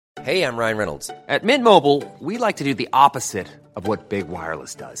Hey, I'm Ryan Reynolds. At Mint Mobile, we like to do the opposite of what Big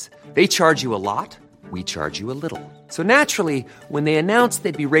Wireless does. They charge you a lot, we charge you a little. So naturally, when they announced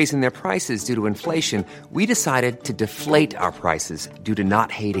they'd be raising their prices due to inflation, we decided to deflate our prices due to not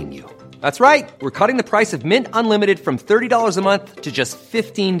hating you. That's right. We're cutting the price of Mint Unlimited from $30 a month to just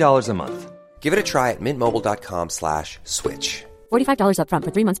 $15 a month. Give it a try at mintmobile.com/switch. $45 up front for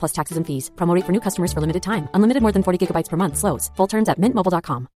 3 months plus taxes and fees. Promo rate for new customers for limited time. Unlimited more than 40 gigabytes per month. Slows full terms at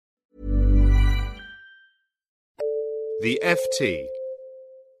mintmobile.com. The FT.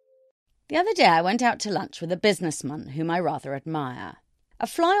 The other day I went out to lunch with a businessman whom I rather admire. A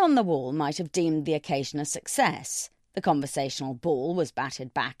fly on the wall might have deemed the occasion a success. The conversational ball was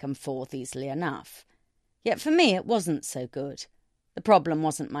batted back and forth easily enough. Yet for me it wasn't so good. The problem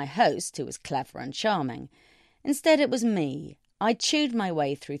wasn't my host, who was clever and charming. Instead it was me. I chewed my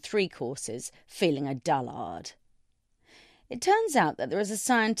way through 3 courses, feeling a dullard. It turns out that there is a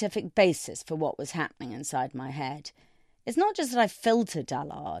scientific basis for what was happening inside my head. It's not just that I felt a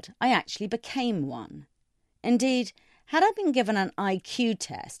dullard, I actually became one. Indeed, had I been given an IQ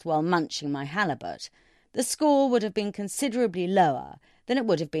test while munching my halibut, the score would have been considerably lower than it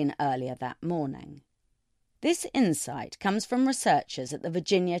would have been earlier that morning. This insight comes from researchers at the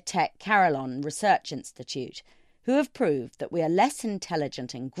Virginia Tech Carillon Research Institute, who have proved that we are less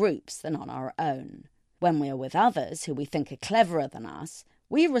intelligent in groups than on our own. When we are with others who we think are cleverer than us,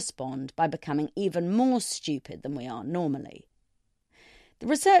 we respond by becoming even more stupid than we are normally. The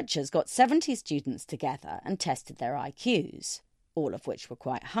researchers got 70 students together and tested their IQs, all of which were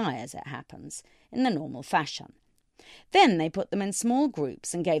quite high as it happens, in the normal fashion. Then they put them in small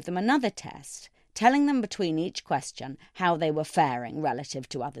groups and gave them another test, telling them between each question how they were faring relative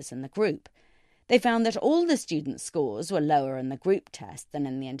to others in the group. They found that all the students' scores were lower in the group test than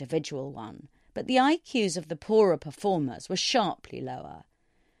in the individual one, but the IQs of the poorer performers were sharply lower.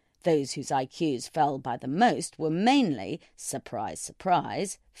 Those whose IQs fell by the most were mainly, surprise,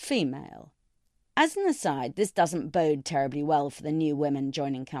 surprise, female. As an aside, this doesn't bode terribly well for the new women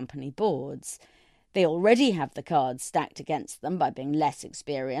joining company boards. They already have the cards stacked against them by being less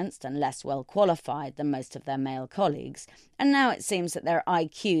experienced and less well qualified than most of their male colleagues, and now it seems that their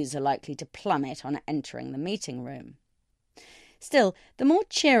IQs are likely to plummet on entering the meeting room. Still, the more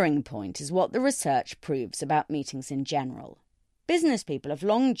cheering point is what the research proves about meetings in general. Business people have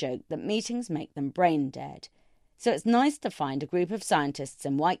long joked that meetings make them brain dead, so it's nice to find a group of scientists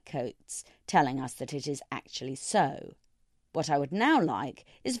in white coats telling us that it is actually so. What I would now like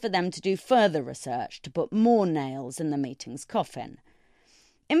is for them to do further research to put more nails in the meeting's coffin.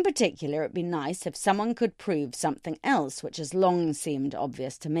 In particular, it'd be nice if someone could prove something else which has long seemed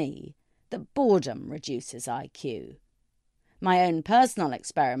obvious to me, that boredom reduces IQ. My own personal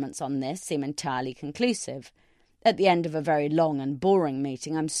experiments on this seem entirely conclusive. At the end of a very long and boring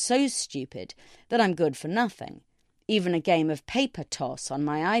meeting, I'm so stupid that I'm good for nothing. Even a game of paper toss on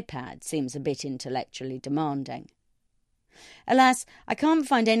my iPad seems a bit intellectually demanding. Alas, I can't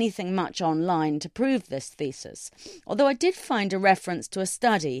find anything much online to prove this thesis, although I did find a reference to a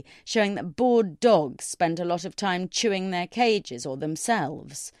study showing that bored dogs spend a lot of time chewing their cages or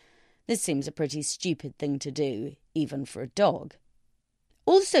themselves. This seems a pretty stupid thing to do, even for a dog.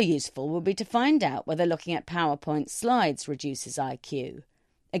 Also useful would be to find out whether looking at PowerPoint slides reduces IQ.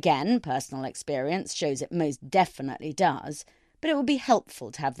 Again, personal experience shows it most definitely does, but it would be helpful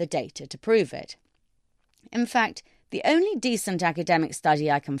to have the data to prove it. In fact, the only decent academic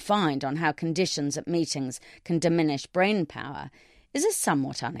study I can find on how conditions at meetings can diminish brain power is a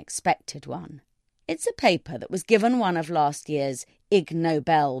somewhat unexpected one. It's a paper that was given one of last year's Ig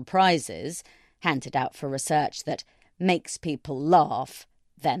Nobel Prizes, handed out for research that makes people laugh,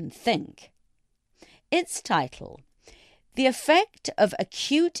 then think. Its title, The Effect of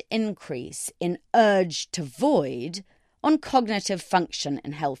Acute Increase in Urge to Void on Cognitive Function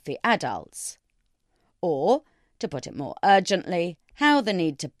in Healthy Adults. Or, to put it more urgently, how the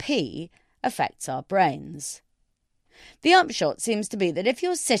need to pee affects our brains. The upshot seems to be that if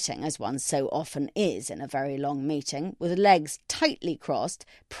you're sitting, as one so often is in a very long meeting, with legs tightly crossed,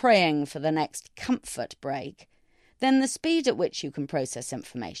 praying for the next comfort break, then the speed at which you can process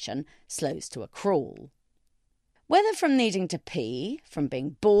information slows to a crawl. Whether from needing to pee, from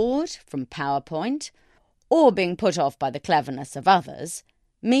being bored, from PowerPoint, or being put off by the cleverness of others,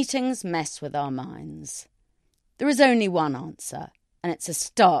 meetings mess with our minds. There is only one answer, and it's a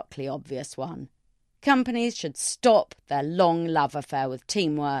starkly obvious one. Companies should stop their long love affair with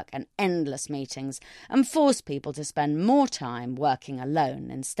teamwork and endless meetings and force people to spend more time working alone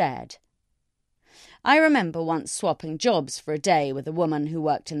instead. I remember once swapping jobs for a day with a woman who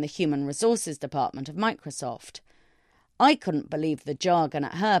worked in the human resources department of Microsoft. I couldn't believe the jargon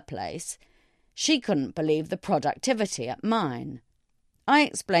at her place. She couldn't believe the productivity at mine. I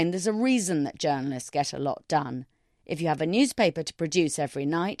explained there's a reason that journalists get a lot done. If you have a newspaper to produce every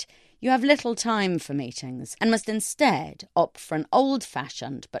night, you have little time for meetings and must instead opt for an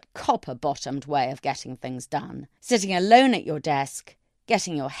old-fashioned but copper-bottomed way of getting things done, sitting alone at your desk,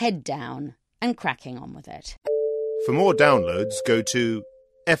 getting your head down and cracking on with it. For more downloads, go to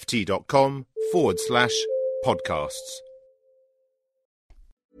ft.com/podcasts.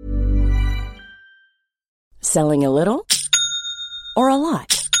 Selling a little or a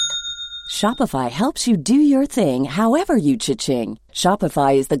lot? Shopify helps you do your thing however you cha-ching.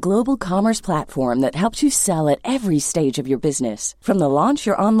 Shopify is the global commerce platform that helps you sell at every stage of your business. From the launch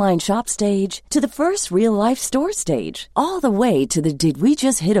your online shop stage to the first real-life store stage, all the way to the did we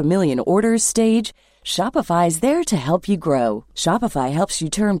just hit a million orders stage. Shopify is there to help you grow. Shopify helps you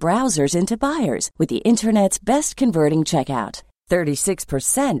turn browsers into buyers with the internet's best converting checkout.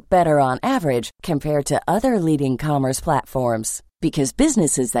 36% better on average compared to other leading commerce platforms. Because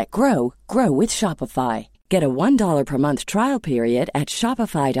businesses that grow, grow with Shopify. Get a $1 per month trial period at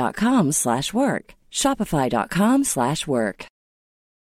shopify.com/work. Shopify.com/work.